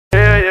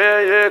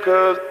bed,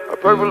 cause a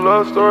perfect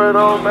love story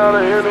don't matter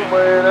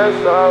anyway.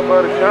 That's all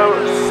for the camera.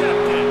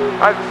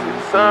 I can see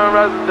the sun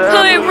rising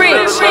down. You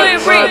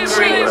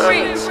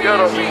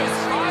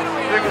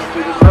can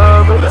see the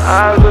love in the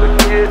eyes of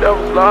the kid that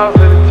was lost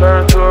and he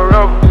turned to a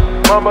rebel.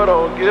 Mama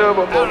don't give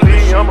up on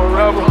me, I'm a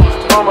rebel.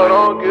 Mama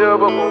don't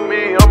give up on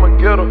me, I'm a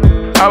getter.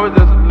 I was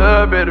just a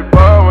little bitty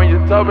boy when you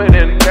told me,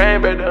 then it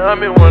came back to hunt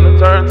me when I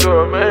turned to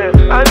a man.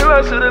 I knew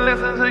I should've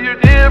listened to you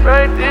then,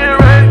 right then.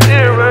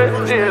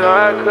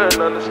 I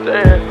couldn't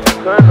understand.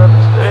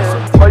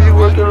 Why you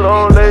working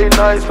long, late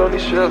nights on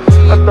these shifts?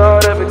 I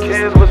thought having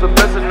kids was a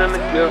blessing and a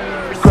gift.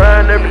 You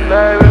crying every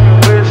night, make me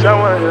wish I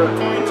wasn't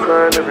here. You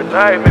crying every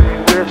night, make me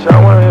wish I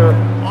wasn't here.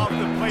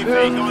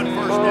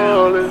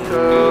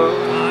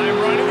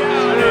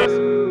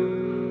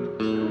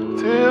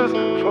 Tears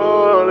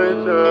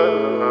falling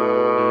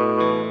down.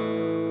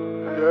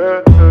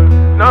 Yeah.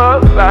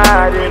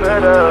 Nobody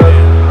but us.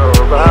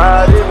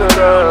 Nobody but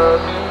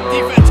us.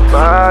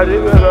 Nobody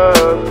but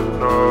us.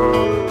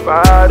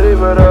 Nobody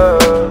but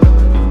us.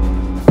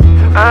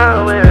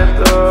 I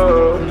went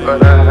through,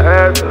 but I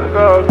had to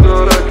go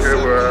through the kid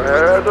where I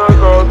had to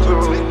go to.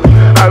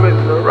 I went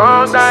in the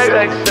wrong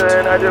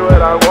direction. I did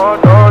what I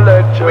want, no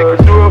lecture. We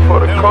can do it for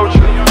the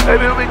culture.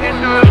 Maybe we can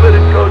do it for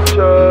the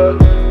culture.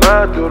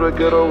 Ride through the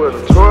ghetto with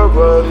a tour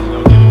bus.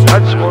 I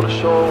just wanna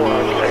show them where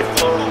I came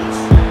from.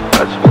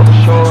 I just wanna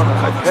show them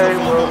how I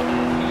came up.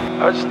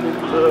 I just need a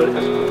little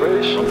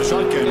inspiration.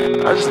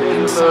 I just need a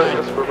little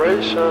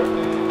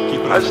inspiration.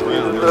 I just need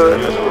a little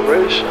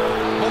inspiration.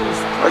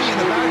 I just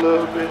need a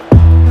little bit.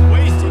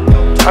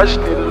 I just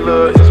need a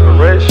little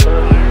inspiration.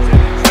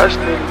 I just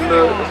need a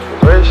little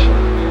inspiration.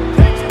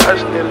 I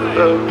just need a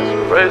little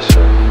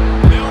inspiration.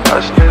 I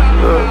just need a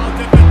little.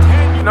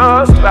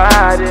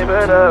 Nobody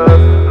but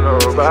us.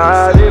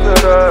 Nobody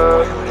but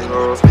us.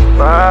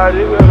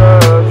 Nobody but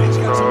us.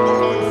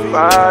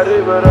 Nobody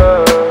but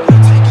us.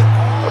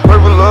 A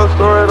perfect love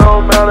story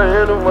don't matter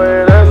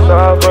anyway. That's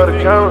all for the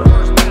camera.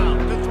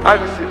 I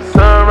can see the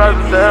sun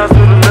rising down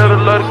through the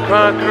middle of the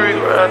concrete,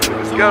 right through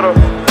the ghetto.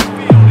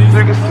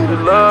 You can see the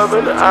love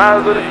in the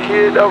eyes of the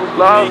kid that was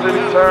lost and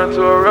he turned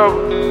to a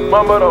rebel.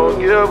 Mama don't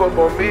give up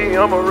on me,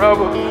 I'm a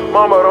rebel.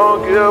 Mama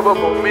don't give up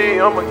on me,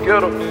 I'm a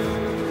getter.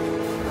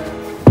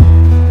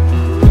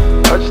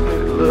 I just need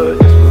a little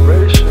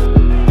inspiration.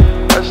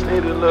 I just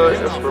need a little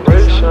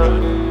inspiration.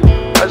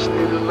 I just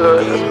need a little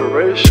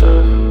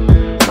inspiration.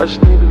 I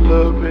just need a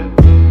little bit.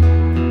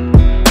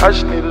 I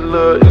just need a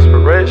little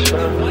inspiration.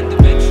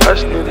 I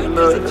just need a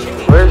little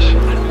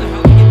inspiration.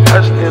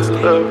 I just need a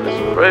little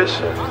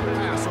inspiration.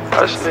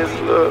 I just need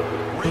a little.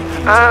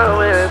 I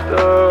went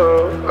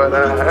through, but I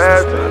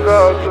had to go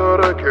through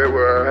the kid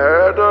where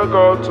I had to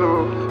go to.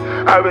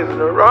 I was in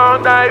the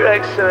wrong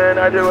direction.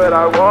 I did what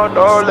I want,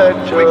 no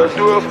lecture. We can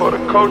do it for the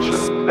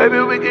culture. Maybe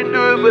we can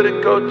do it for the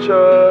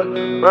culture.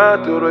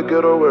 Ride through the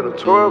ghetto with a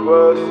tour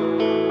bus.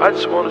 I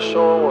just wanna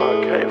show them where I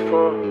came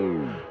from.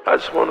 I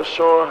just wanna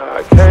show them how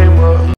I came up.